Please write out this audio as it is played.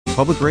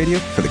public radio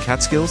for the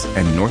Catskills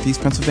and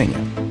Northeast Pennsylvania.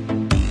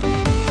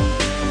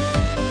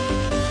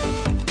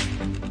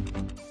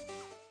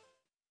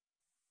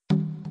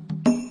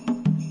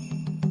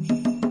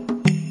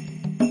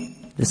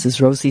 This is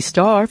Rosie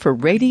Starr for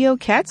Radio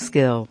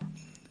Catskill.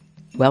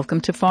 Welcome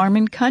to Farm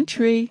and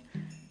Country,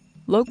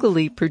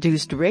 locally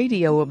produced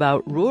radio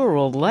about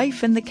rural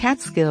life in the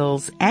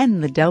Catskills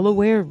and the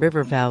Delaware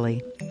River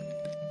Valley.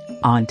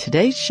 On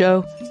today's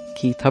show,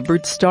 Keith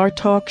Hubbard's Star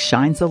Talk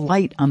shines a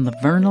light on the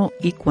vernal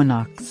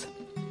equinox.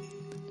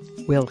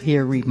 We'll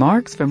hear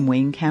remarks from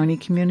Wayne County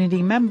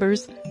community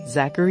members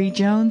Zachary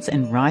Jones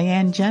and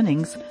Ryan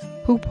Jennings,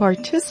 who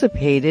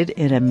participated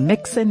in a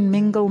mix and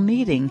mingle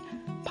meeting,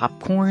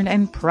 Popcorn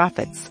and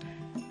Profits,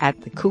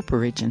 at the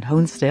Cooperage in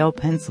Honesdale,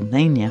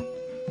 Pennsylvania.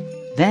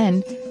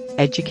 Then,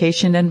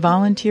 Education and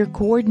Volunteer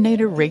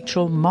Coordinator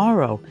Rachel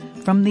Morrow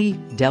from the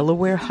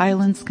Delaware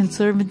Highlands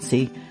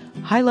Conservancy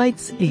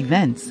highlights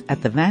events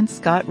at the Van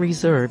Scott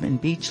Reserve in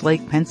Beach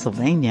Lake,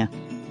 Pennsylvania.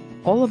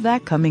 All of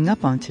that coming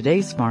up on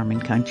today's Farm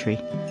and Country.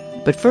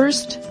 But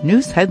first,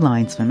 news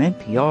headlines from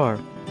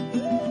NPR.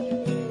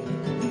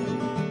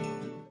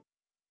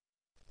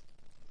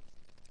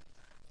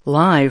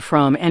 Live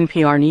from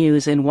NPR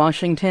News in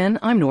Washington,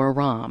 I'm Nora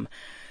Rahm.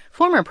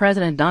 Former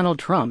President Donald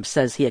Trump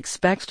says he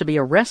expects to be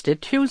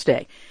arrested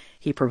Tuesday.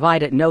 He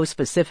provided no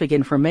specific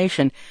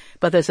information,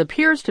 but this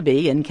appears to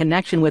be in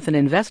connection with an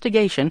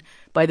investigation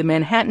by the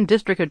Manhattan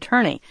District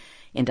Attorney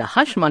into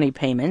hush money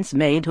payments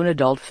made to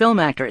adult film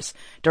actors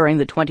during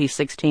the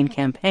 2016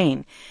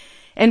 campaign.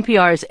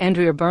 NPR's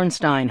Andrea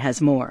Bernstein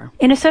has more.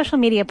 In a social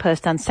media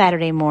post on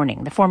Saturday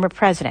morning, the former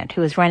president,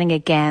 who is running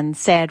again,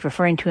 said,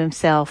 referring to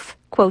himself,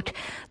 quote,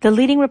 "The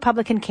leading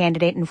Republican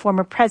candidate and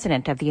former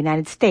president of the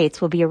United States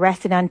will be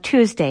arrested on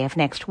Tuesday of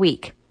next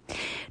week."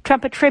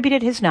 Trump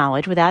attributed his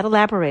knowledge without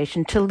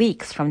elaboration to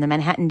leaks from the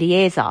Manhattan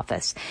DA's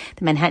office.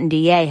 The Manhattan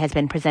DA has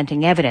been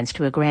presenting evidence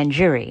to a grand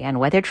jury on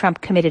whether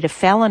Trump committed a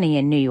felony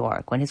in New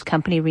York when his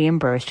company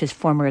reimbursed his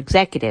former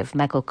executive,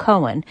 Michael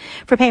Cohen,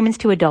 for payments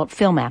to adult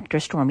film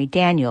actor Stormy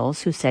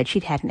Daniels, who said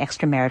she'd had an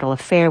extramarital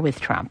affair with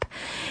Trump.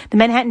 The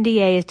Manhattan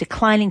DA is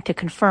declining to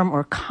confirm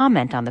or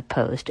comment on the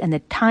post, and the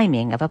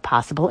timing of a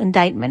possible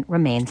indictment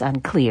remains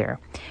unclear.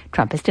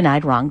 Trump has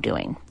denied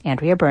wrongdoing.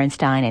 Andrea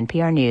Bernstein,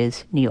 NPR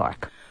News, New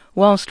York.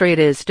 Wall Street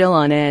is still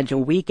on edge a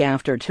week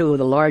after two of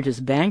the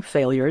largest bank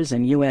failures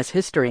in U.S.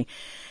 history.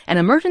 An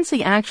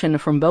emergency action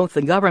from both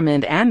the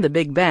government and the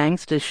big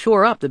banks to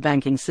shore up the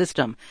banking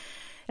system.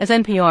 As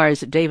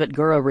NPR's David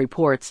Gura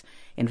reports,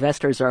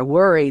 investors are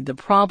worried the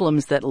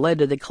problems that led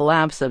to the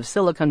collapse of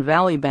Silicon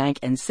Valley Bank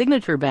and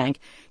Signature Bank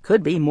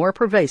could be more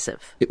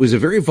pervasive. It was a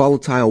very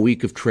volatile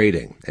week of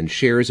trading, and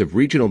shares of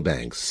regional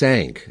banks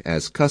sank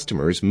as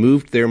customers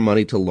moved their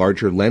money to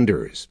larger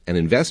lenders, and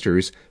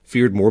investors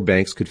feared more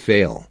banks could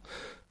fail.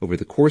 Over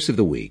the course of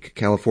the week,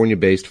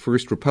 California-based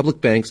First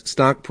Republic Bank's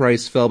stock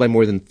price fell by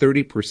more than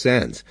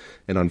 30%,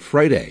 and on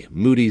Friday,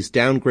 Moody's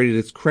downgraded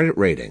its credit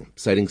rating,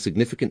 citing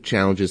significant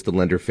challenges the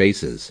lender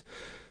faces.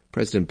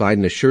 President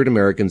Biden assured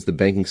Americans the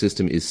banking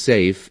system is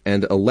safe,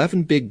 and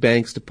 11 big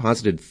banks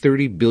deposited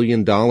 $30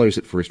 billion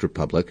at First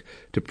Republic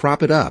to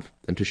prop it up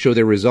and to show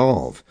their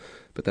resolve.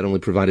 But that only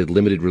provided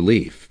limited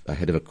relief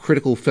ahead of a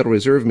critical Federal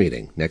Reserve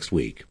meeting next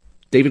week.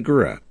 David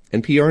Gura,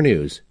 NPR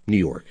News, New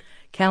York.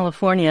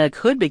 California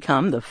could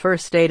become the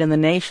first state in the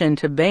nation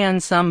to ban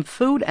some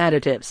food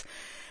additives.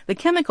 The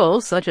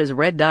chemicals, such as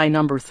red dye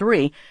number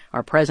 3,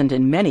 are present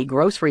in many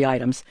grocery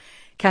items.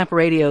 Cap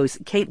Radio's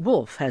Kate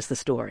Wolf has the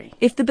story.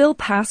 If the bill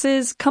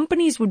passes,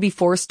 companies would be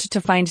forced to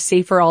find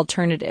safer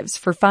alternatives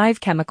for 5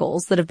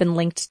 chemicals that have been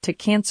linked to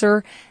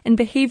cancer and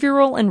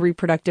behavioral and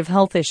reproductive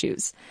health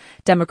issues.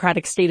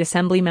 Democratic State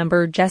Assembly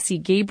member Jesse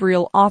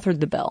Gabriel authored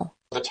the bill.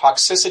 The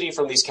toxicity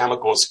from these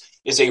chemicals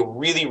is a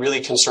really, really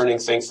concerning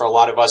thing for a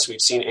lot of us.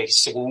 We've seen a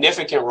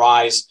significant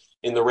rise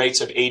in the rates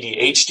of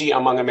ADHD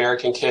among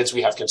American kids.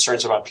 We have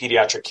concerns about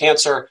pediatric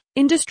cancer.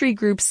 Industry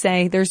groups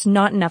say there's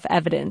not enough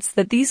evidence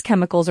that these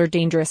chemicals are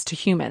dangerous to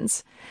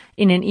humans.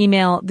 In an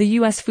email, the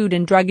U.S. Food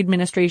and Drug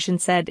Administration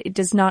said it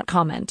does not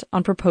comment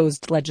on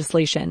proposed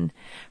legislation.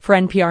 For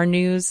NPR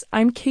News,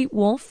 I'm Kate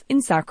Wolf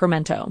in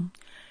Sacramento.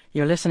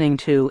 You're listening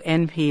to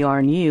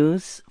NPR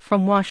News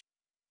from Washington.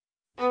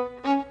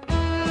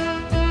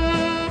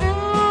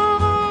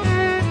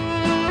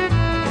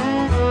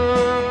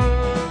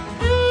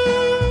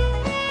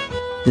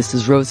 This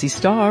is Rosie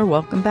Starr.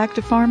 Welcome back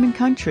to Farm and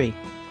Country.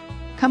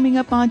 Coming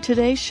up on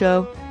today's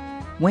show,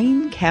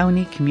 Wayne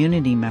County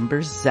community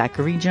members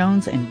Zachary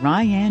Jones and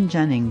Ryan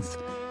Jennings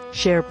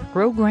share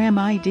program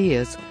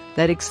ideas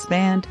that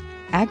expand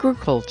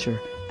agriculture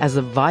as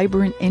a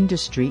vibrant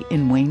industry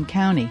in Wayne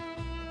County.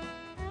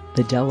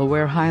 The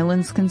Delaware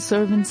Highlands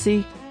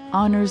Conservancy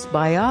honors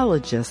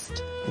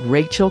biologist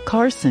Rachel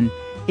Carson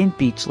in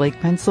Beach Lake,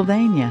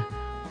 Pennsylvania.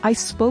 I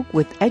spoke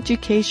with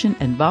Education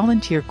and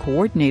Volunteer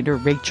Coordinator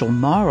Rachel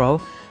Morrow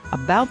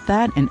about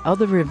that and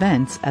other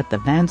events at the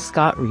Van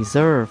Scott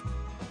Reserve.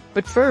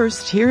 But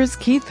first, here is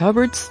Keith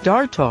Hubbard's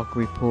Star Talk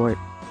report.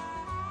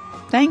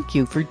 Thank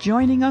you for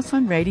joining us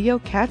on Radio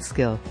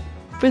Catskill.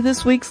 for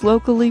this week's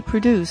locally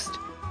produced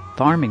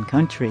Farm and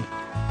Country.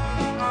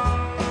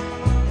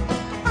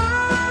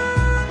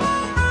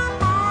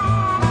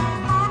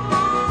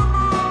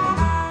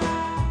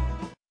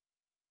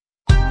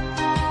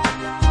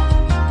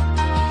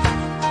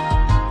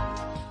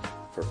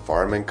 For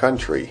Farm and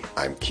Country,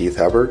 I'm Keith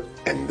Hubbard,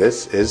 and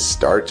this is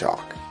Star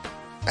Talk.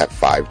 At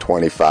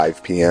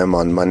 5:25 p.m.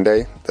 on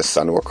Monday, the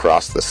sun will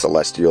cross the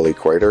celestial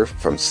equator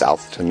from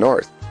south to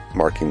north,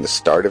 marking the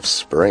start of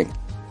spring.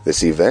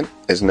 This event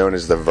is known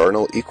as the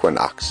vernal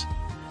equinox.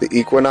 The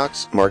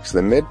equinox marks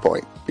the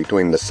midpoint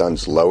between the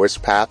sun's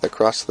lowest path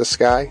across the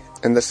sky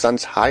and the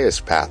sun's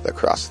highest path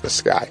across the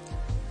sky.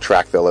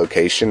 Track the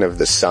location of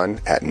the sun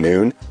at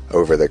noon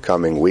over the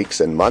coming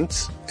weeks and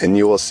months, and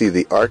you will see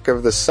the arc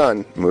of the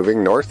sun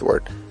moving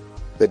northward.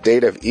 The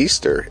date of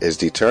Easter is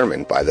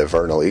determined by the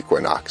vernal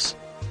equinox.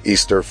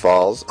 Easter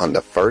falls on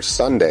the first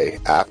Sunday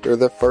after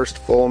the first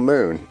full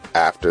moon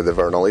after the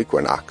vernal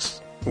equinox,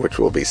 which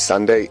will be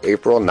Sunday,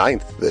 April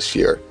 9th this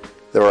year.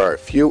 There are a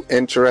few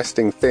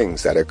interesting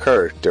things that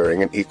occur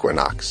during an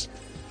equinox.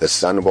 The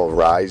sun will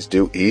rise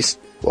due east,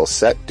 will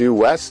set due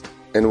west,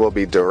 and will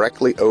be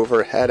directly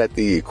overhead at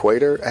the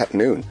equator at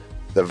noon.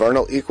 The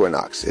vernal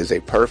equinox is a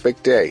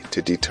perfect day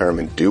to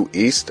determine due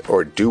east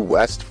or due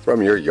west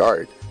from your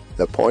yard.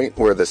 The point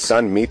where the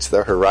sun meets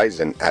the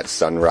horizon at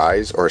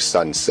sunrise or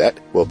sunset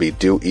will be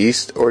due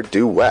east or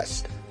due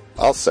west.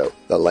 Also,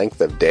 the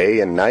length of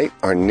day and night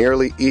are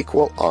nearly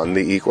equal on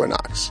the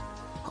equinox.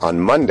 On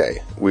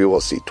Monday, we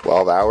will see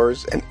 12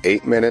 hours and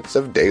 8 minutes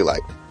of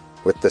daylight.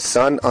 With the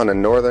sun on a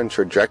northern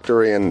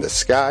trajectory in the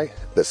sky,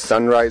 the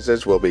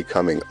sunrises will be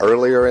coming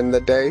earlier in the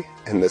day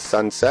and the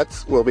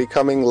sunsets will be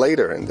coming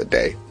later in the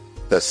day.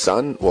 The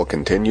sun will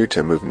continue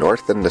to move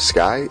north in the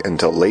sky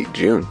until late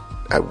June,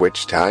 at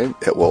which time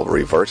it will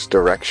reverse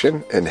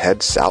direction and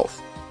head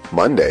south.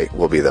 Monday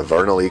will be the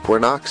vernal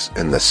equinox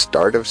and the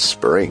start of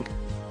spring.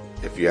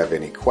 If you have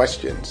any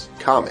questions,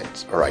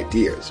 comments, or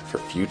ideas for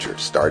future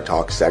Star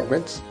Talk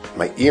segments,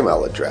 my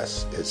email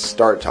address is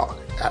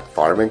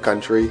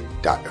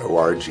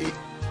startalk@farmandcountry.org.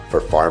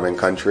 For Farm and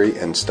Country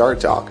and Star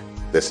Talk,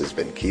 this has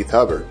been Keith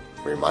Hubbard,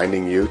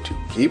 reminding you to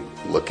keep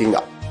looking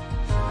up.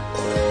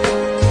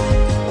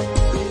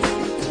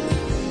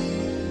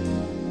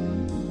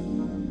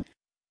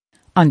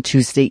 On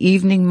Tuesday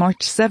evening,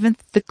 March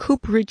 7th, the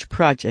Cooperage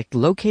Project,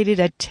 located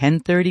at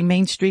 1030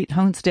 Main Street,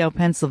 Honesdale,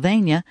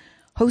 Pennsylvania,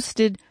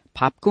 hosted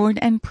Popcorn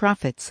and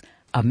Profits,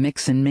 a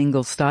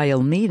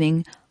mix-and-mingle-style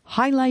meeting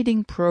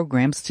highlighting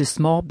programs to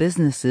small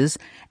businesses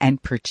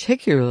and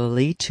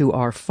particularly to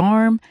our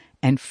farm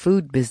and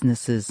food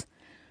businesses.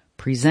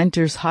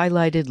 Presenters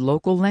highlighted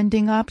local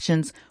lending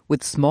options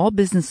with small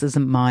businesses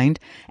in mind,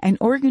 and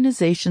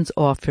organizations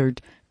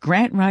offered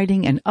grant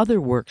writing and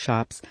other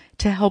workshops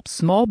to help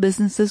small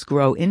businesses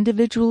grow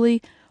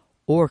individually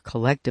or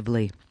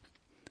collectively.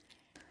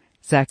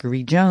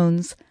 Zachary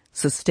Jones,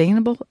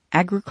 Sustainable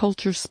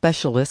Agriculture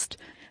Specialist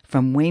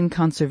from Wayne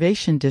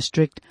Conservation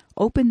District,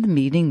 opened the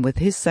meeting with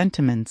his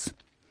sentiments.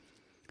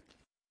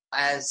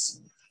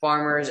 As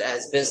farmers,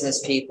 as business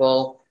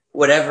people,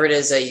 whatever it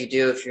is that you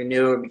do, if you're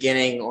new or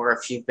beginning or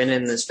if you've been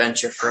in this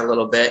venture for a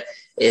little bit,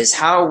 is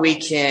how we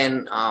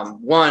can,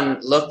 one,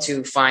 look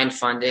to find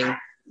funding,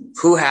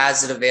 who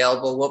has it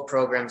available, what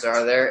programs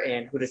are there,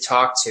 and who to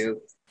talk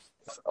to.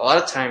 A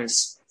lot of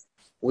times,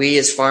 we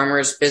as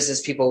farmers,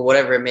 business people,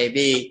 whatever it may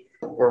be,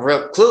 we're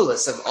real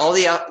clueless of all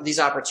these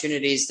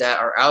opportunities that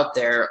are out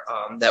there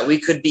that we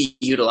could be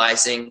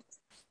utilizing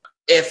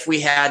if we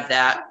had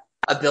that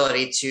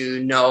ability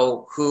to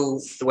know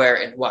who, where,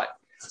 and what.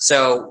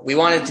 So we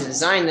wanted to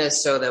design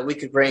this so that we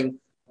could bring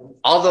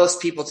all those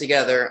people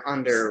together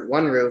under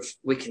one roof.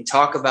 We can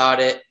talk about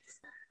it.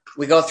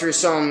 We go through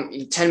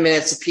some 10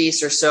 minutes a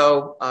piece or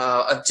so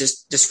of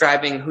just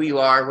describing who you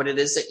are, what it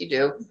is that you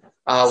do,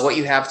 what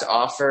you have to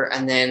offer.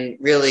 And then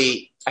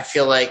really, I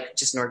feel like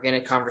just an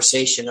organic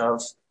conversation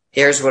of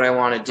here's what I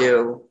want to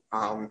do.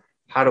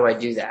 How do I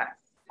do that?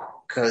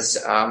 Because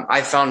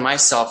I found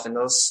myself in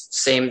those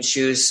same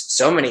shoes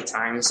so many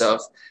times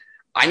of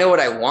I know what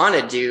I want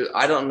to do.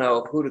 I don't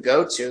know who to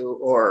go to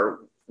or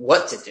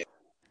what to do.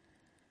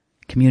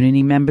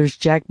 Community members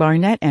Jack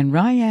Barnett and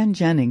Ryan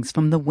Jennings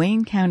from the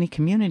Wayne County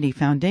Community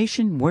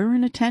Foundation were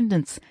in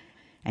attendance,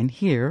 and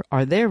here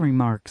are their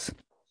remarks.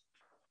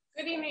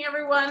 Good evening,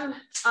 everyone.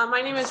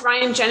 My name is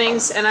Ryan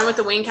Jennings, and I'm with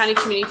the Wayne County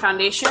Community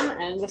Foundation,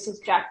 and this is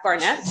Jack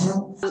Barnett.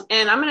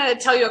 And I'm going to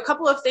tell you a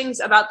couple of things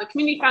about the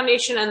Community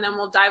Foundation, and then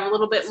we'll dive a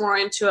little bit more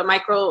into a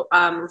micro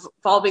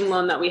revolving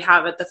loan that we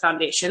have at the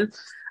foundation.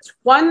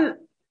 One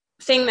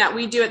thing that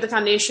we do at the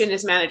foundation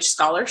is manage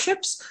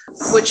scholarships,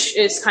 which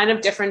is kind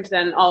of different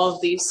than all of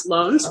these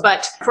loans.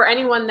 But for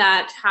anyone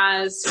that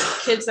has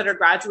kids that are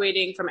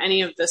graduating from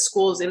any of the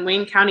schools in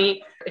Wayne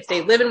County, if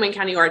they live in Wayne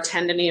County or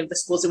attend any of the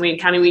schools in Wayne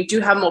County, we do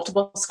have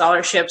multiple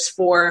scholarships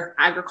for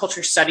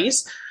agriculture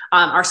studies.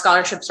 Our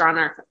scholarships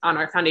are on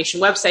our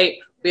foundation website.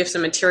 We have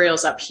some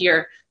materials up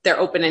here. They're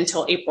open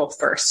until April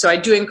 1st. So I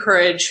do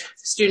encourage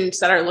students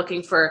that are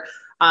looking for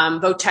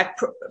VOTEC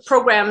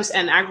programs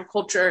and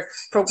agriculture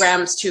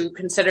programs to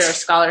consider a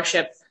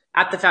scholarship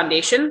at the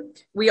foundation.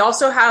 We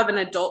also have an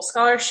adult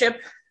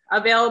scholarship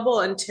available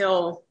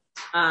until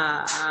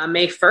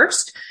May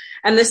 1st.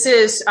 And this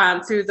is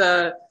through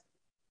the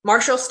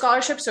Marshall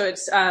Scholarship. So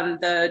it's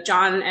the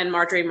John and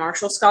Marjorie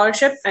Marshall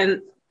Scholarship.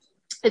 And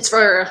it's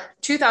for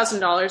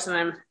 $2,000. And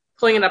I'm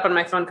pulling it up on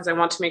my phone because I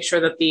want to make sure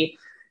that the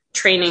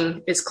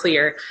training is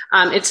clear.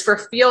 It's for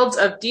fields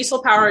of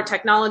diesel power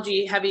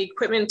technology, heavy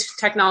equipment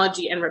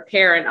technology and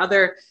repair, and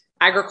other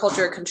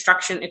agriculture,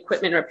 construction,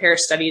 equipment repair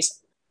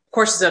studies,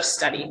 courses of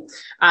study.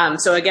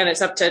 So again,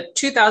 it's up to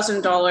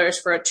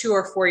 $2,000 for a 2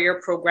 or 4 year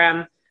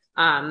program.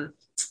 And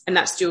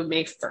that's due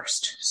May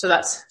 1st. So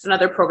that's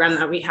another program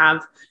that we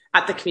have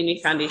at the Community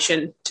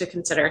Foundation to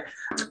consider.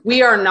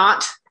 We are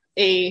not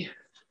a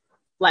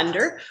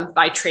lender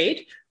by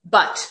trade,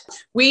 but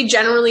we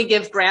generally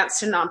give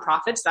grants to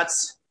nonprofits.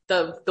 That's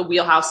the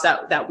wheelhouse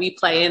that we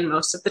play in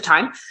most of the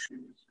time.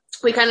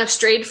 We kind of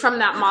strayed from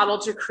that model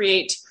to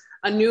create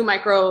a new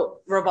micro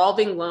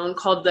revolving loan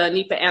called the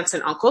NEPA Aunts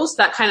and Uncles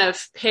that kind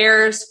of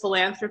pairs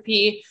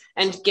philanthropy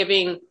and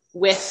giving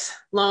with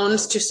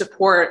loans to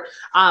support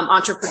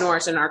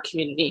entrepreneurs in our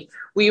community.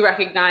 We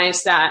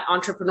recognize that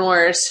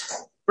entrepreneurs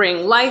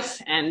bring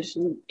life and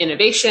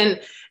innovation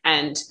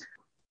and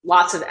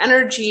lots of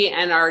energy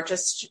and are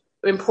just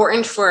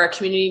important for our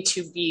community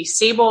to be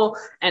stable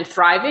and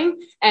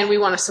thriving. And we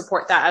want to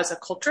support that as a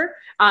culture.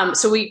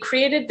 So we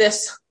created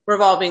this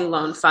revolving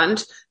loan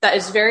fund that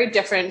is very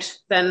different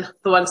than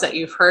the ones that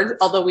you've heard,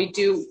 although we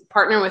do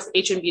partner with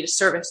H&B to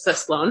service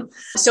this loan.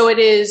 So it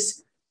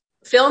is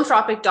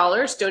philanthropic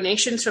dollars,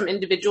 donations from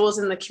individuals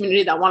in the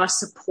community that want to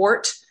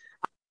support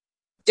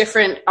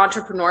different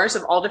entrepreneurs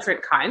of all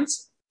different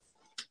kinds.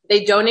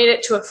 They donate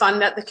it to a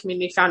fund at the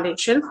Community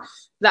Foundation.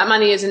 That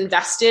money is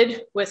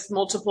invested with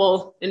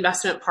multiple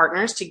investment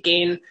partners to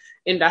gain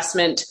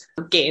investment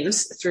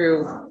gains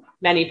through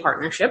many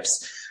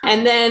partnerships.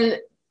 And then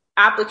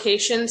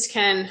applications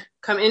can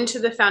come into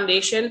the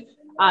foundation,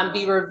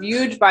 be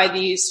reviewed by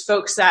these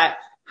folks that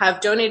have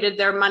donated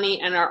their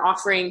money and are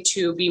offering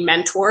to be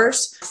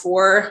mentors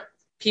for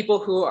people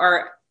who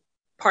are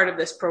part of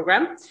this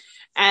program,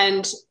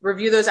 and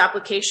review those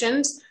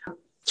applications,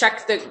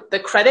 check the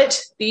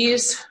credit.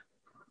 These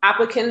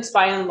applicants,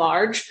 by and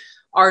large,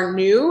 are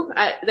new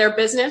at their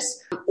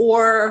business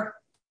or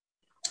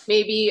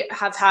maybe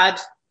have had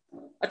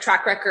a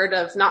track record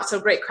of not so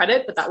great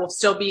credit, but that will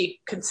still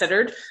be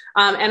considered,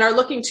 and are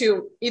looking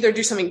to either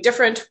do something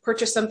different,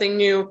 purchase something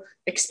new,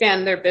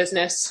 expand their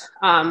business,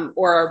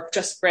 or are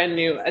just brand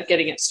new at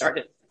getting it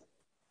started.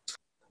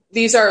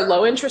 These are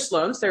low interest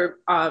loans. They're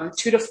 2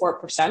 to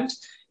 4%,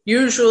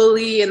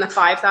 usually in the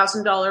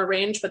 $5,000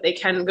 range, but they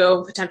can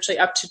go potentially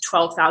up to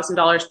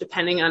 $12,000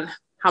 depending on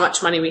how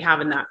much money we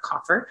have in that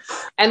coffer.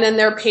 And then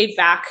they're paid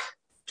back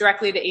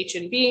directly to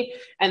H&B,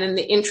 and then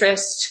the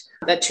interest,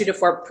 that 2 to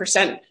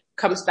 4%,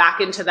 comes back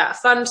into that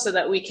fund so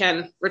that we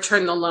can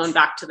return the loan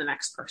back to the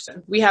next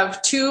person. We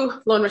have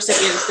 2 loan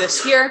recipients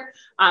this year,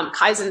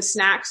 Kaizen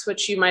Snacks,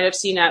 which you might have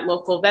seen at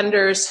local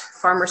vendors,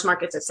 farmers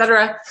markets,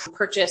 etc.,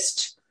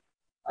 purchased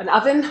an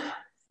oven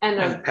and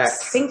a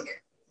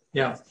sink.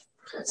 Yeah.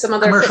 Some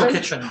other commercial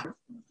equipment. kitchen.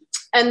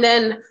 And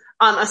then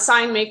a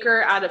sign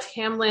maker out of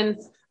Hamlin,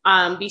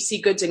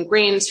 BC Goods and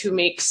Grains, who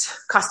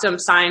makes custom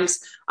signs,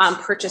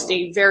 purchased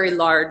a very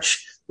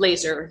large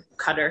laser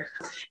cutter.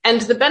 And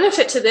the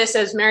benefit to this,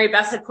 as Mary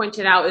Beth had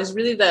pointed out, is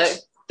really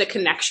the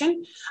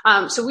connection.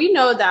 So we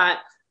know that,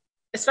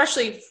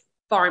 especially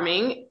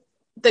farming,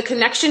 the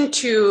connection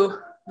to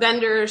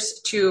vendors,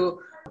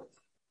 to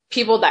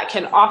people that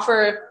can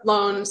offer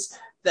loans,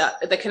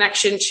 the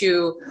connection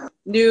to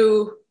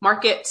new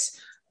markets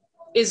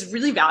is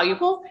really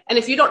valuable. And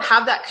if you don't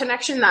have that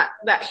connection, that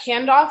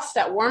handoff,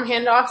 that warm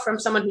handoff from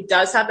someone who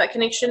does have that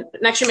connection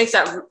makes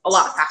that a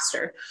lot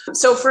faster.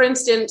 So for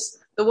instance,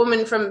 the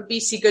woman from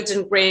BC Goods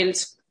and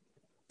Grains,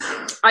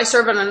 I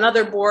serve on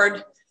another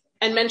board,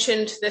 and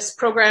mentioned this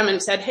program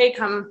and said, hey,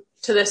 come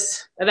to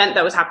this event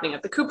that was happening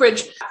at the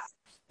Cooperage.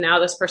 Now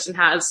this person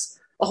has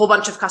a whole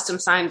bunch of custom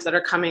signs that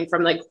are coming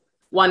from like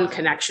one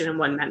connection and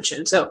one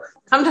mention. So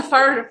come to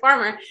Farmer to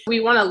Farmer. We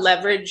want to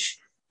leverage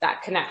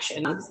that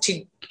connection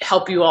to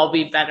help you all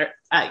be better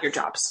at your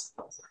jobs.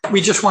 We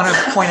just want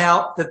to point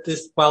out that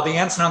while the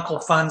Aunts and Uncle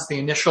funds, the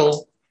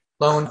initial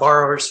loan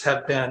borrowers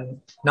have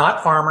been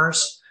not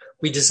farmers,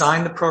 we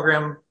designed the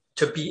program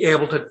to be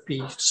able to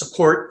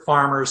support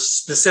farmers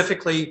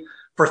specifically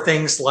for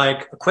things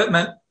like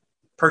equipment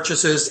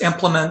purchases,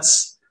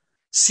 implements,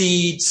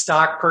 seed,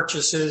 stock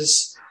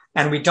purchases,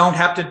 and we don't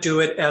have to do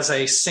it as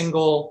a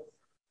single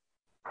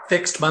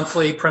fixed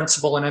monthly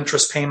principal and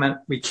interest payment.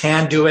 We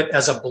can do it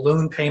as a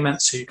balloon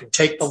payment, so you can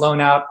take the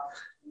loan out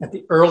at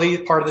the early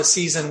part of the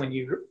season when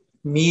you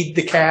need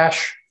the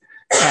cash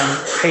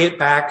and pay it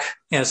back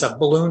as a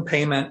balloon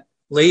payment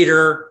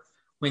later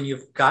when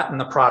you've gotten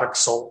the product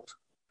sold.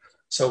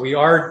 So we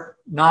are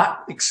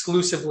not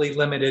exclusively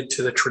limited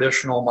to the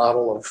traditional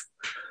model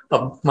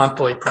of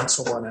monthly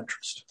principal and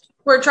interest.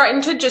 We're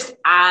trying to just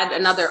add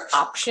another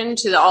option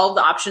to all of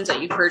the options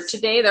that you've heard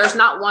today. There's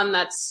not one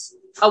that's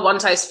a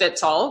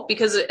one-size-fits-all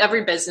because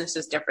every business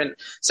is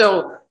different.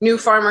 So new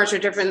farmers are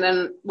different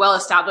than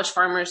well-established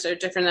farmers. They're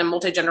different than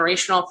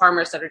multi-generational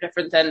farmers that are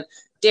different than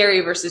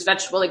dairy versus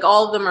vegetable. Like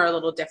all of them are a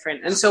little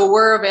different. And so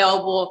we're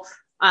available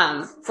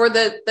for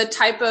the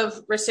type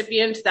of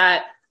recipient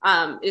that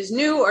is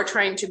new or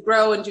trying to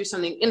grow and do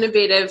something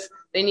innovative.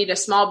 They need a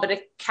small bit of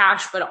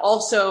cash, but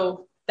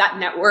also that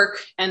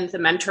network and the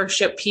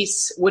mentorship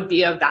piece would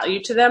be of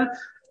value to them.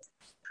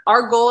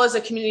 Our goal as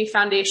a community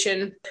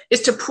foundation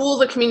is to pool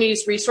the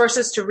community's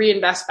resources to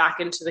reinvest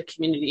back into the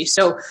community.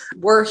 So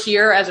we're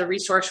here as a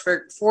resource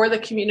for the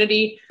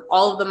community.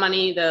 All of the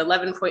money, the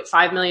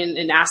 $11.5 million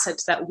in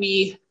assets that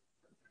we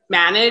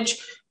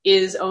manage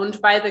is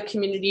owned by the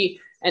community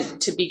and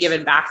to be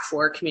given back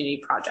for community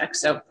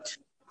projects. So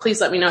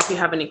please let me know if you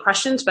have any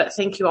questions, but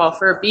thank you all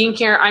for being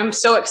here. I'm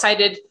so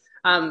excited.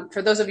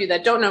 For those of you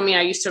that don't know me,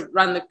 I used to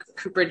run the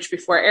cooperage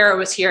before Era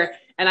was here,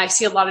 and I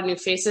see a lot of new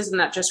faces, and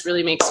that just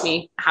really makes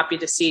me happy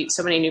to see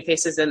so many new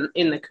faces in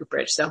the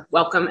cooperage. So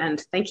welcome and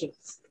thank you.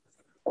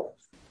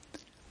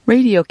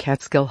 Radio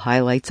Catskill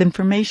highlights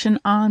information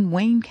on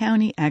Wayne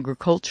County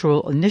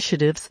agricultural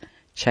initiatives.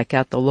 Check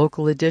out the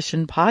local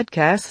edition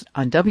podcast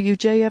on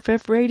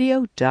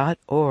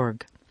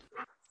WJFFradio.org.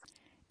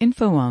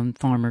 Info on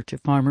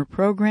farmer-to-farmer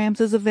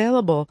programs is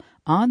available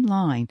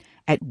online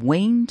at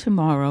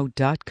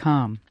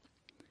waynetomorrow.com.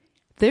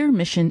 Their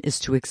mission is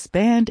to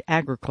expand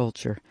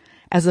agriculture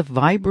as a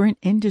vibrant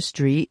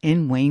industry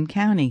in Wayne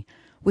County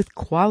with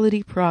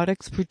quality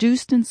products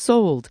produced and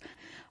sold,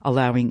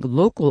 allowing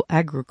local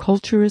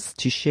agriculturists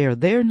to share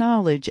their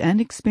knowledge and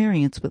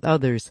experience with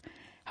others,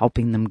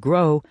 helping them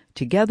grow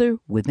together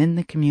within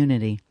the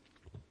community.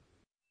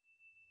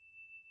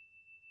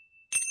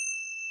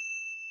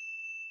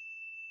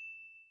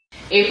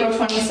 April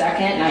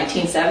 22nd,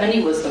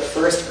 1970 was the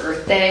first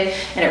Earth Day,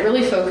 and it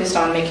really focused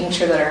on making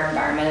sure that our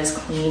environment is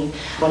clean.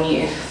 When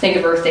you think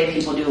of Earth Day,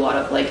 people do a lot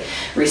of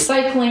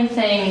recycling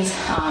things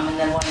and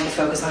then wanting to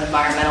focus on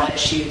environmental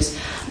issues.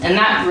 And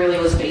that really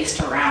was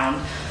based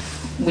around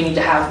we need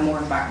to have more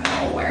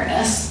environmental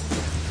awareness.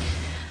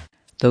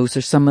 Those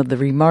are some of the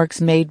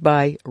remarks made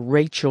by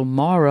Rachel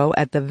Morrow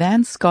at the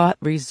Van Scott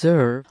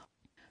Reserve.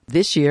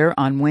 This year,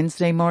 on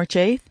Wednesday, March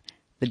 8th,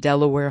 the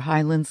Delaware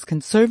Highlands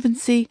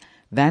Conservancy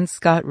Van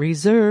Scott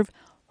Reserve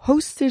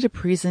hosted a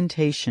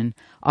presentation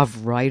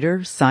of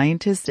writer,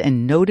 scientist,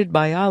 and noted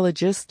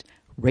biologist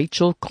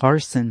Rachel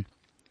Carson.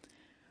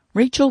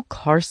 Rachel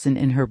Carson,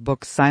 in her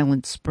book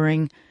Silent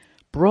Spring,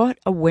 brought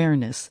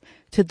awareness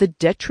to the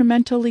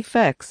detrimental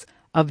effects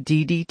of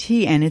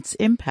DDT and its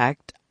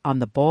impact on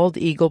the bald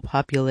eagle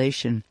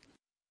population.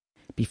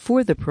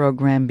 Before the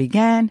program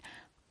began,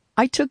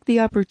 I took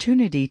the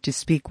opportunity to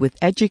speak with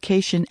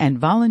Education and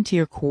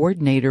Volunteer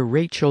Coordinator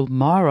Rachel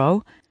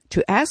Morrow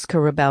to ask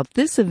her about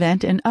this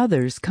event and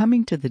others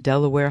coming to the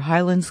Delaware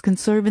Highlands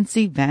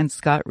Conservancy Van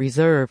Scott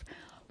Reserve,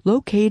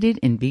 located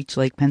in Beach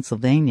Lake,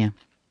 Pennsylvania.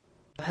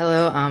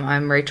 Hello,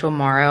 I'm Rachel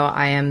Morrow.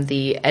 I am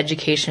the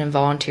Education and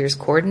Volunteers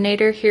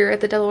Coordinator here at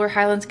the Delaware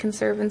Highlands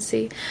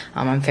Conservancy.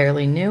 I'm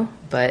fairly new,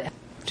 but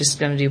just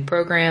going to do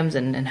programs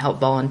and help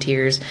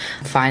volunteers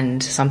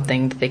find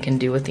something that they can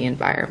do with the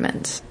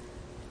environment.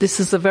 This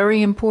is a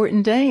very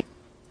important day,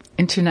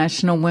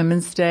 International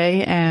Women's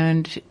Day,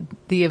 and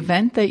the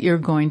event that you're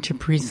going to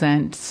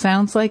present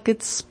sounds like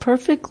it's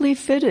perfectly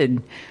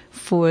fitted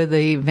for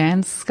the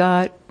Van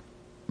Scott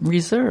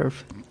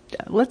Reserve.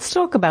 Let's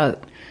talk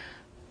about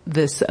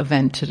this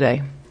event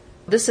today.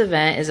 This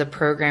event is a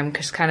program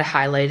just kind of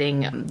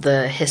highlighting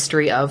the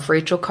history of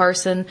Rachel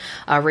Carson.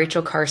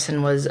 Rachel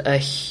Carson was a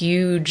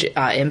huge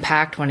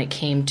impact when it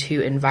came to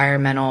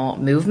environmental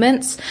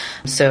movements.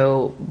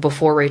 So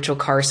before Rachel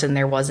Carson,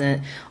 there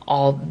wasn't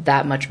all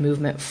that much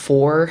movement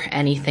for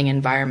anything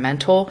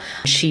environmental.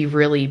 She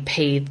really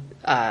paved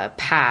a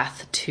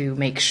path to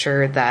make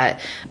sure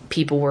that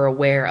people were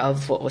aware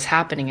of what was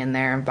happening in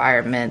their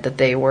environment that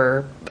they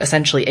were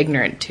essentially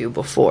ignorant to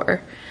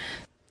before.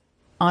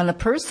 On a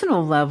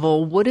personal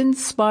level, what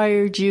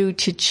inspired you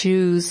to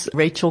choose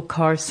Rachel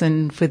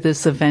Carson for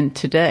this event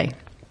today?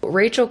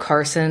 Rachel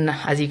Carson,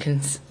 as you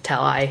can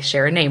tell, I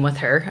share a name with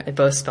her. It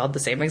both spelled the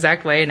same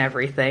exact way and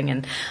everything.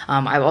 And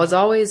I was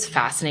always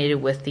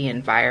fascinated with the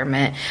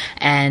environment.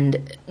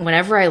 And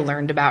whenever I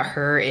learned about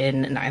her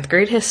in 9th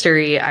grade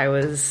history, I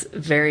was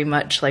very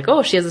much like,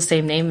 oh, she has the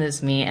same name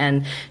as me.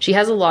 And she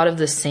has a lot of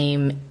the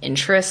same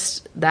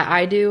interests that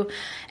I do.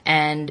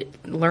 And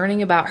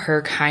learning about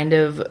her kind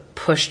of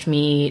pushed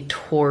me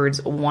towards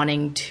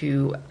wanting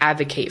to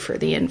advocate for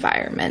the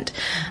environment.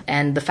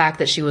 And the fact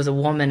that she was a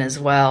woman as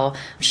well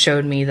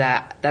showed me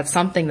that that's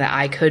something that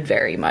I could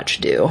very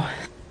much do.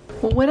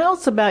 Well, what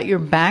else about your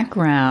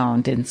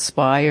background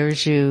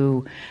inspires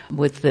you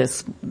with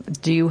this?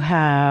 Do you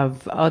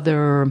have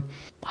other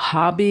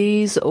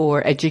hobbies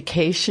or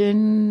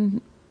education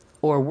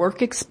or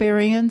work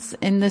experience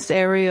in this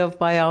area of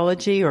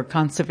biology or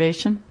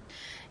conservation?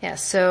 Yeah,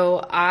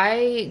 so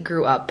I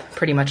grew up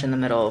pretty much in the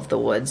middle of the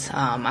woods.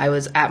 I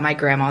was at my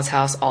grandma's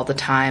house all the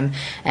time,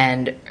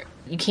 and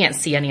you can't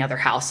see any other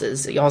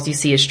houses. All you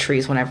see is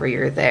trees whenever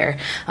you're there.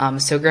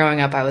 So growing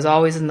up, I was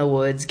always in the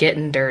woods,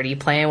 getting dirty,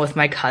 playing with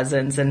my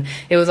cousins, and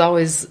it was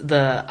always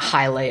the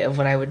highlight of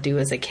what I would do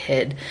as a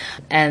kid.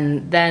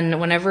 And then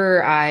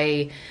whenever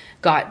I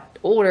got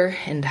older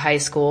into high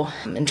school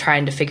and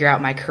trying to figure out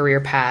my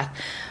career path,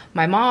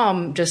 my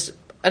mom just,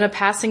 in a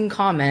passing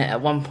comment at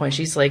one point,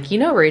 she's like,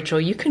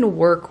 Rachel, you can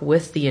work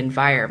with the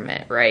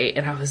environment, right?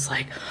 And I was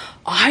like,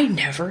 I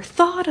never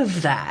thought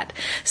of that.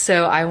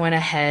 So I went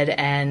ahead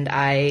and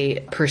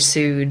I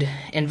pursued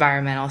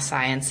environmental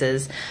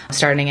sciences.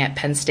 Starting at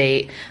Penn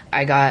State,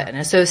 I got an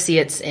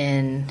associate's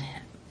in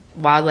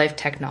wildlife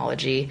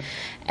technology,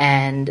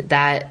 and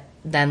that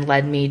then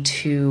led me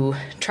to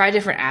try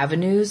different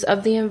avenues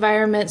of the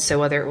environment. So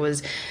whether it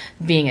was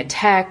being a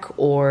tech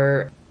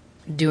or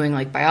doing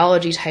like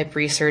biology type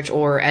research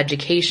or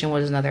education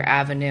was another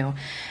avenue.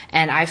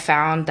 And I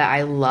found that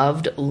I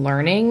loved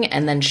learning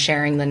and then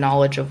sharing the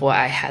knowledge of what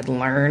I had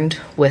learned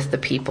with the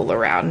people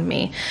around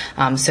me.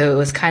 So it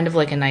was kind of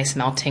like a nice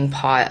melting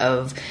pot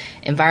of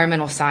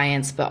environmental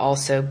science, but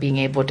also being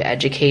able to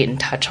educate and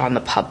touch on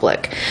the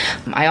public.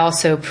 I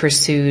also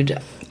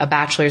pursued a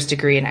bachelor's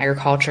degree in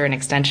agriculture and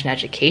extension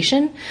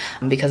education,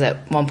 because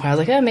at one point I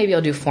was like, maybe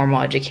I'll do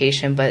formal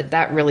education, but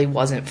that really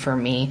wasn't for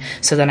me.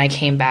 So then I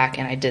came back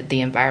and I did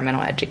the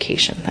environmental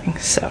education thing.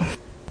 So.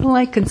 Well,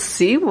 I can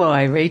see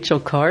why Rachel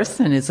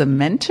Carson is a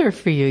mentor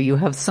for you. You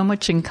have so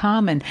much in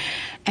common.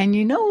 And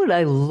you know what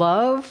I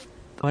love?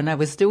 When I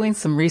was doing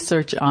some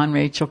research on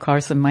Rachel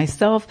Carson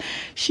myself,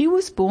 she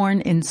was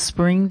born in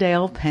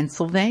Springdale,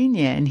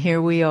 Pennsylvania, and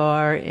here we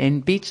are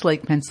in Beach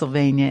Lake,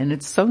 Pennsylvania, and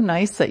it's so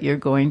nice that you're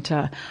going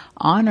to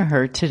honor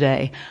her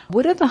today.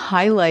 What are the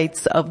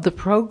highlights of the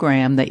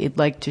program that you'd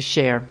like to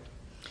share?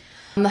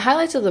 The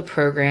highlights of the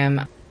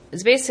program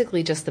is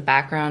basically just the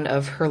background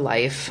of her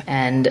life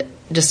and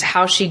just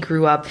how she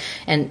grew up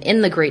and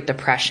in the Great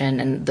Depression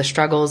and the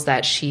struggles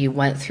that she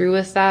went through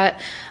with that,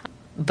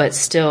 but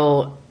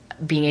still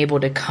being able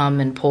to come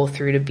and pull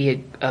through to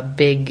be a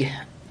big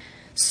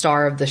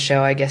star of the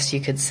show, I guess you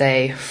could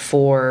say,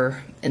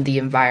 for the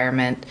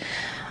environment.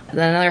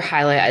 Then another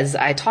highlight is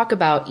I talk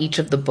about each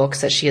of the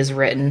books that she has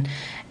written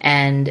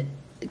and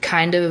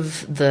kind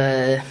of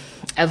the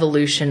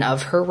evolution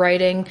of her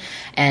writing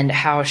and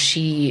how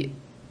she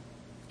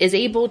is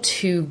able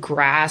to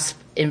grasp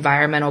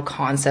environmental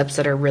concepts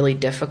that are really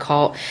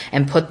difficult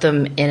and put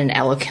them in an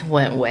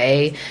eloquent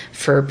way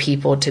for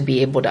people to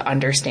be able to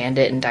understand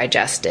it and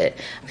digest it.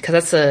 Because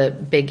that's a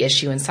big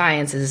issue in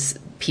science, is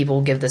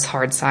people give this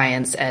hard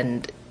science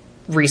and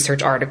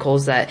research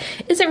articles that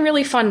isn't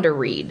really fun to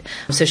read.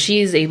 So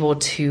she's able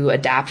to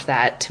adapt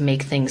that to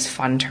make things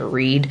fun to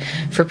read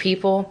for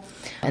people.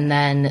 And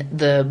then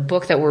the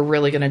book that we're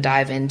really going to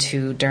dive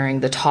into during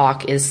the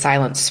talk is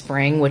Silent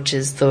Spring, which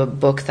is the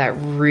book that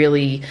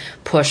really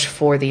pushed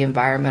for the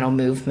environmental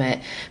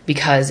movement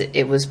because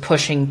it was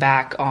pushing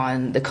back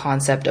on the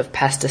concept of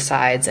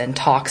pesticides and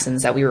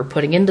toxins that we were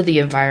putting into the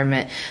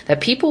environment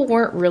that people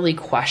weren't really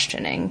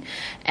questioning.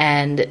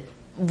 And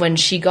when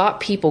she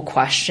got people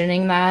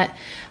questioning that,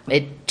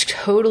 it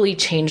totally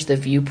changed the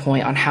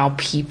viewpoint on how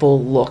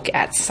people look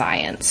at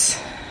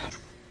science.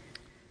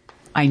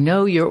 I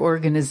know your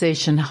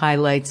organization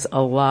highlights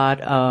a lot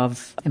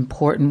of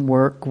important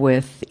work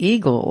with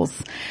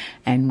eagles,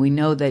 and we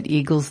know that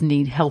eagles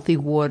need healthy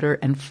water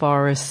and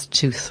forests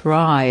to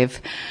thrive.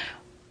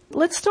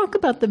 Let's talk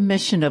about the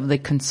mission of the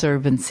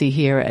Conservancy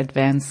here at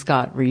Van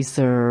Scott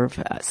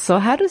Reserve. So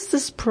how does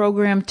this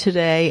program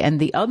today and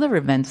the other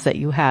events that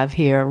you have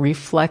here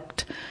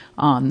reflect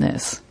on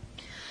this?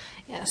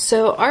 Yeah,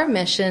 so our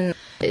mission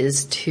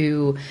is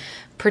to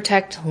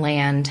protect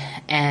land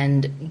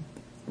and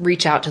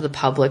reach out to the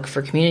public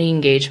for community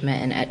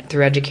engagement and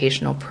through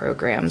educational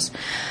programs.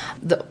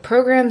 The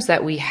programs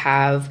that we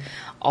have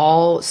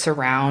all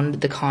surround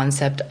the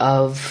concept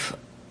of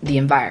the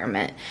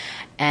environment.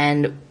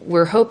 And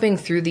we're hoping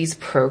through these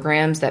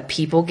programs that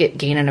people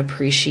gain an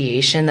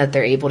appreciation that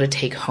they're able to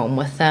take home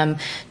with them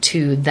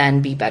to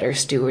then be better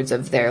stewards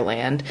of their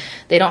land.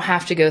 They don't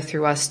have to go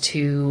through us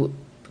to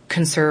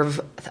conserve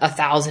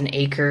 1,000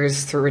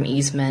 acres through an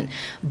easement,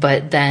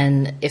 but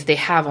then if they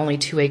have only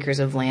 2 acres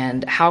of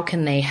land, how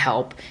can they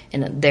help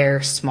in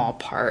their small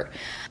part?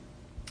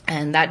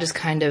 And that just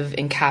kind of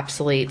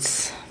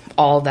encapsulates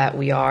all that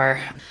we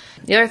are.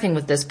 The other thing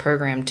with this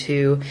program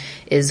too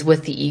is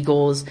with the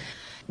eagles,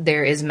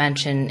 there is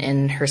mention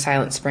in her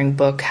Silent Spring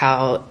book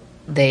how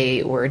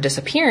they were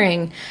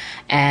disappearing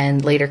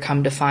and later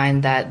come to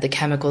find that the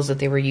chemicals that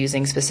they were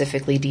using,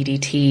 specifically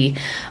DDT,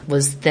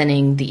 was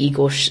thinning the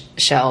eagle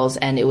shells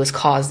and it was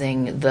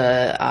causing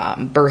the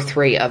birth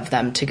rate of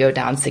them to go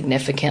down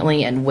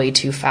significantly and way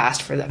too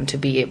fast for them to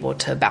be able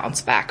to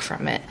bounce back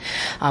from it.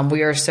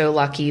 We are so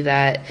lucky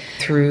that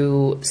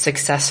through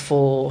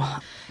successful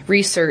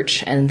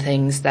research and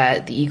things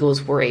that the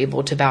eagles were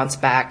able to bounce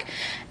back,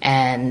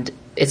 and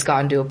it's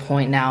gotten to a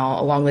point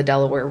now along the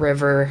Delaware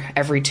River,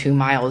 every 2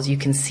 miles you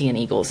can see an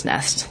eagle's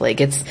nest. Like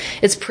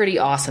it's pretty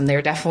awesome.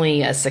 They're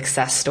definitely a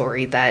success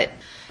story that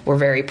we're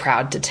very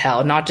proud to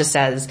tell, not just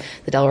as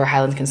the Delaware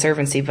Highlands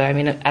Conservancy, but I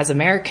mean as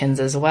Americans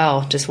as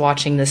well, just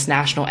watching this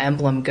national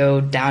emblem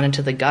go down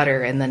into the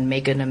gutter and then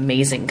make an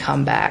amazing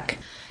comeback.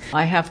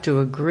 I have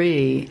to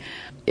agree.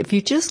 If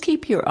you just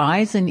keep your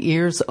eyes and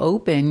ears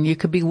open, you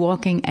could be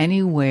walking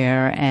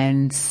anywhere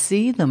and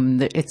see them.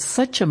 It's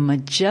such a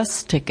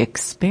majestic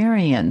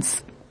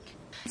experience.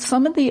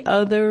 Some of the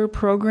other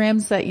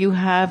programs that you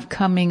have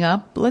coming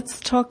up, let's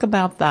talk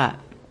about that.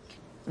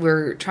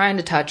 We're trying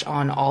to touch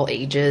on all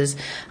ages.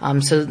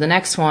 So the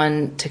next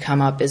one to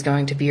come up is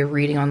going to be a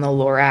reading on the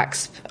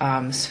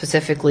Lorax,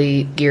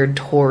 specifically geared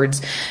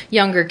towards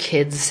younger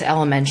kids,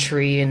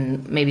 elementary,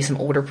 and maybe some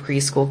older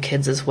preschool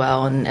kids as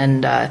well.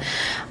 And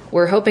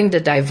we're hoping to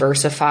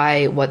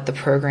diversify what the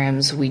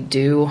programs we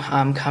do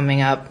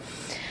coming up.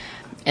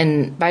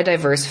 And by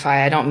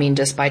diversify, I don't mean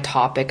just by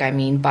topic. I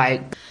mean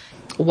by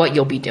what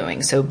you'll be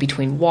doing. So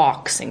between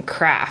walks and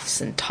crafts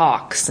and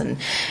talks and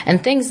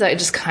things that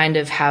just kind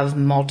of have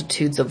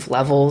multitudes of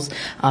levels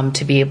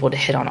to be able to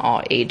hit on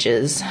all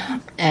ages.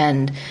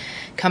 And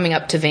coming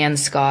up to Van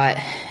Scott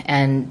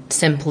and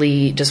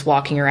simply just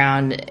walking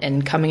around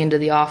and coming into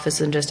the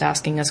office and just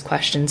asking us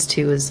questions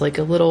too is like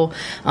a little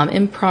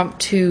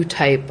impromptu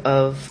type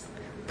of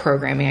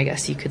programming, I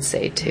guess you could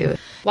say too.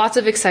 Lots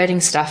of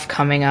exciting stuff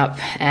coming up,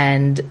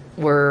 and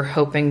we're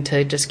hoping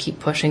to just keep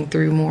pushing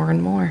through more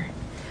and more.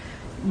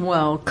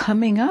 Well,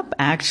 coming up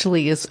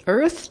actually is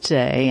Earth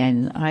Day,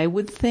 and I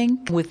would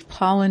think with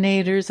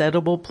pollinators,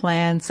 edible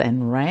plants,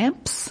 and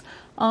ramps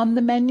on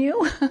the menu.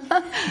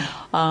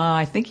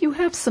 I think you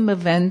have some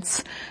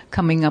events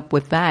coming up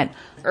with that.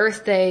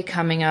 Earth Day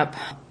coming up.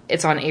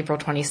 It's on April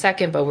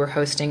 22nd, but we're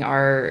hosting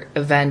our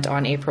event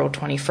on April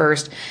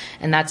 21st,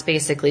 and that's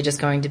basically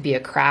just going to be a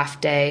craft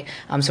day.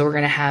 So we're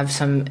going to have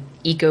some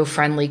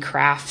eco-friendly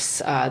crafts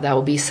that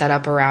will be set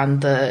up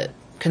around the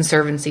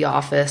Conservancy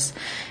office,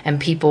 and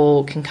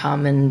people can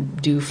come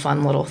and do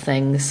fun little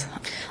things.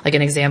 Like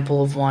an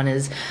example of one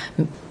is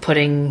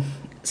putting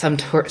some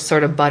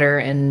sort of butter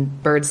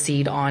and bird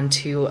seed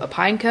onto a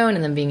pine cone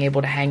and then being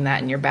able to hang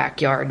that in your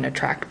backyard and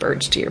attract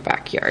birds to your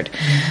backyard.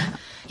 Mm-hmm.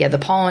 Yeah, the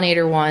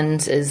pollinator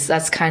ones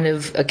that's kind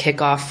of a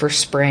kickoff for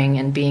spring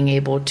and being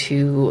able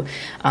to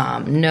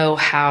know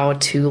how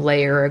to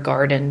layer a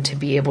garden to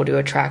be able to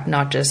attract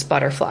not just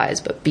butterflies,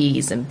 but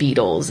bees and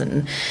beetles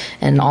and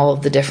all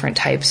of the different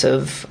types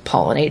of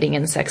pollinating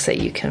insects that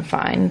you can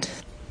find.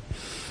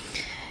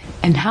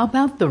 And how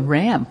about the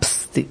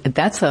ramps?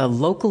 That's a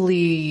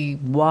locally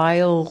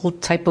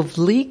wild type of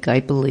leek, I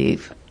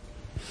believe.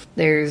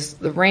 There's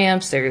the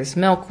ramps, there's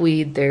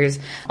milkweed, there's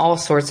all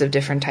sorts of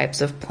different types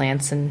of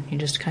plants, and you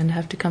just kind of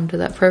have to come to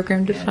that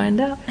program to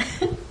find out.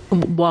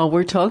 While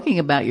we're talking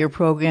about your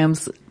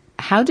programs,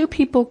 how do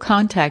people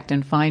contact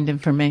and find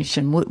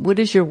information? What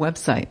is your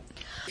website?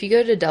 If you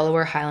go to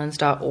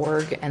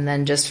DelawareHighlands.org and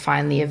then just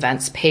find the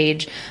events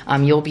page,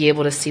 you'll be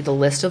able to see the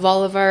list of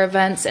all of our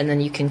events, and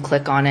then you can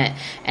click on it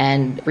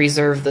and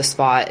reserve the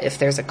spot if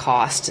there's a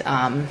cost.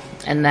 And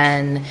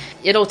then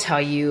it'll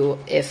tell you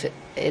if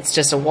it's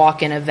just a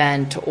walk-in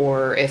event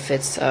or if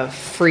it's a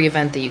free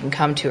event that you can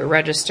come to or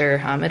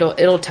register.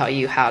 It'll tell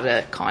you how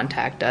to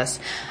contact us.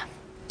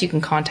 You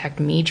can contact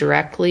me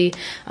directly,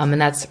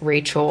 and that's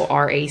Rachel,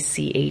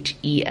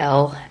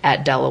 Rachel,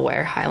 at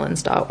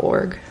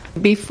DelawareHighlands.org.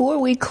 Before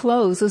we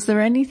close, is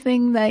there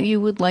anything that you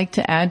would like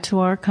to add to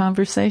our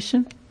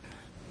conversation?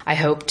 I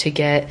hope to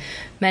get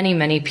many,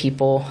 many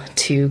people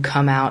to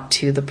come out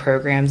to the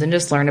programs and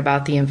just learn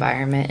about the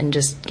environment and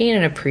just gain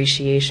an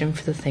appreciation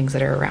for the things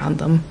that are around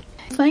them.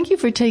 Thank you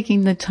for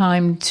taking the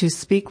time to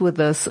speak with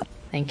us.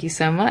 Thank you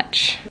so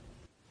much.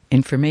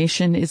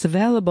 Information is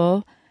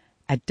available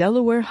at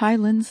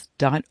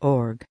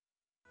DelawareHighlands.org.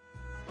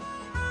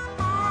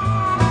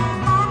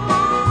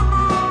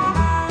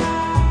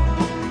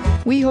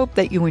 We hope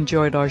that you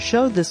enjoyed our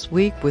show this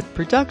week with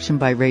production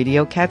by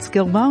Radio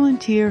Catskill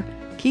volunteer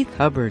Keith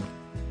Hubbard.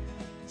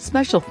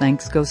 Special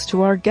thanks goes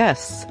to our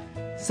guests,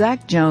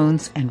 Zach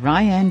Jones and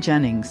Ryan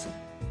Jennings,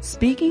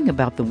 speaking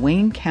about the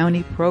Wayne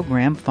County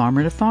program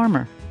Farmer to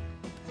Farmer,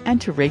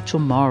 and to Rachel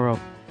Morrow,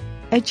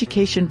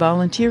 Education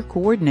Volunteer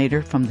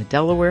Coordinator from the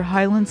Delaware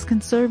Highlands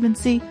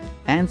Conservancy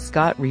and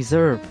Scott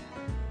Reserve.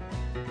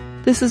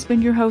 This has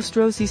been your host,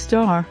 Rosie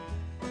Starr.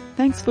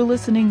 Thanks for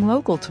listening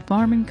local to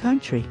Farm and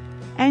Country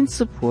and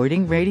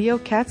supporting Radio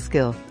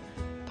Catskill,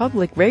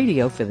 public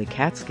radio for the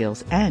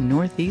Catskills and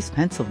Northeast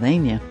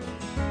Pennsylvania.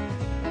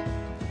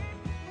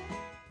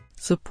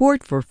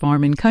 Support for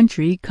Farm and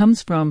Country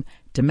comes from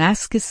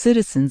Damascus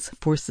Citizens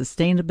for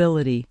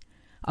Sustainability,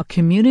 a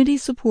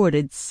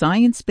community-supported,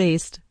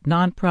 science-based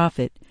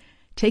nonprofit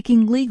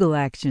taking legal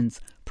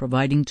actions,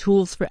 providing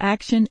tools for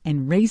action,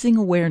 and raising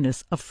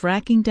awareness of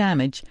fracking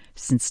damage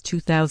since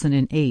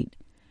 2008,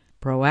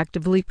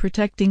 proactively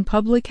protecting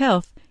public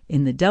health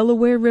in the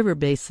Delaware River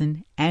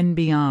Basin and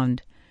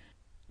beyond.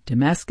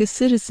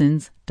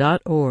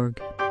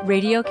 DamascusCitizens.org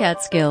Radio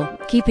Catskill,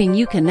 keeping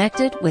you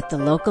connected with the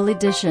local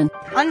edition.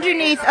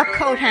 Underneath a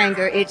coat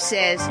hanger, it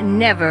says,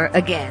 never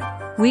again.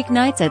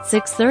 Weeknights at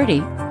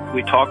 6:30.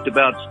 We talked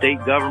about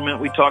state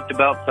government, we talked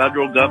about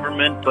federal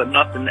government, but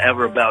nothing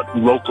ever about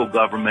local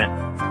government.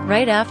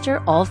 Right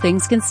after All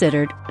Things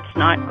Considered. It's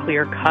not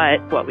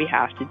clear-cut what we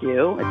have to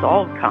do. It's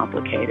all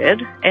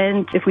complicated.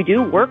 And if we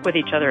do work with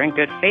each other in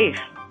good faith,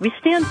 we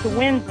stand to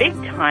win big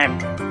time.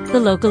 The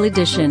local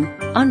edition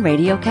on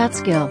Radio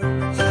Catskill.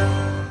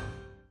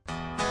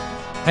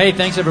 Hey,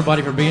 thanks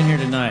everybody for being here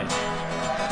tonight.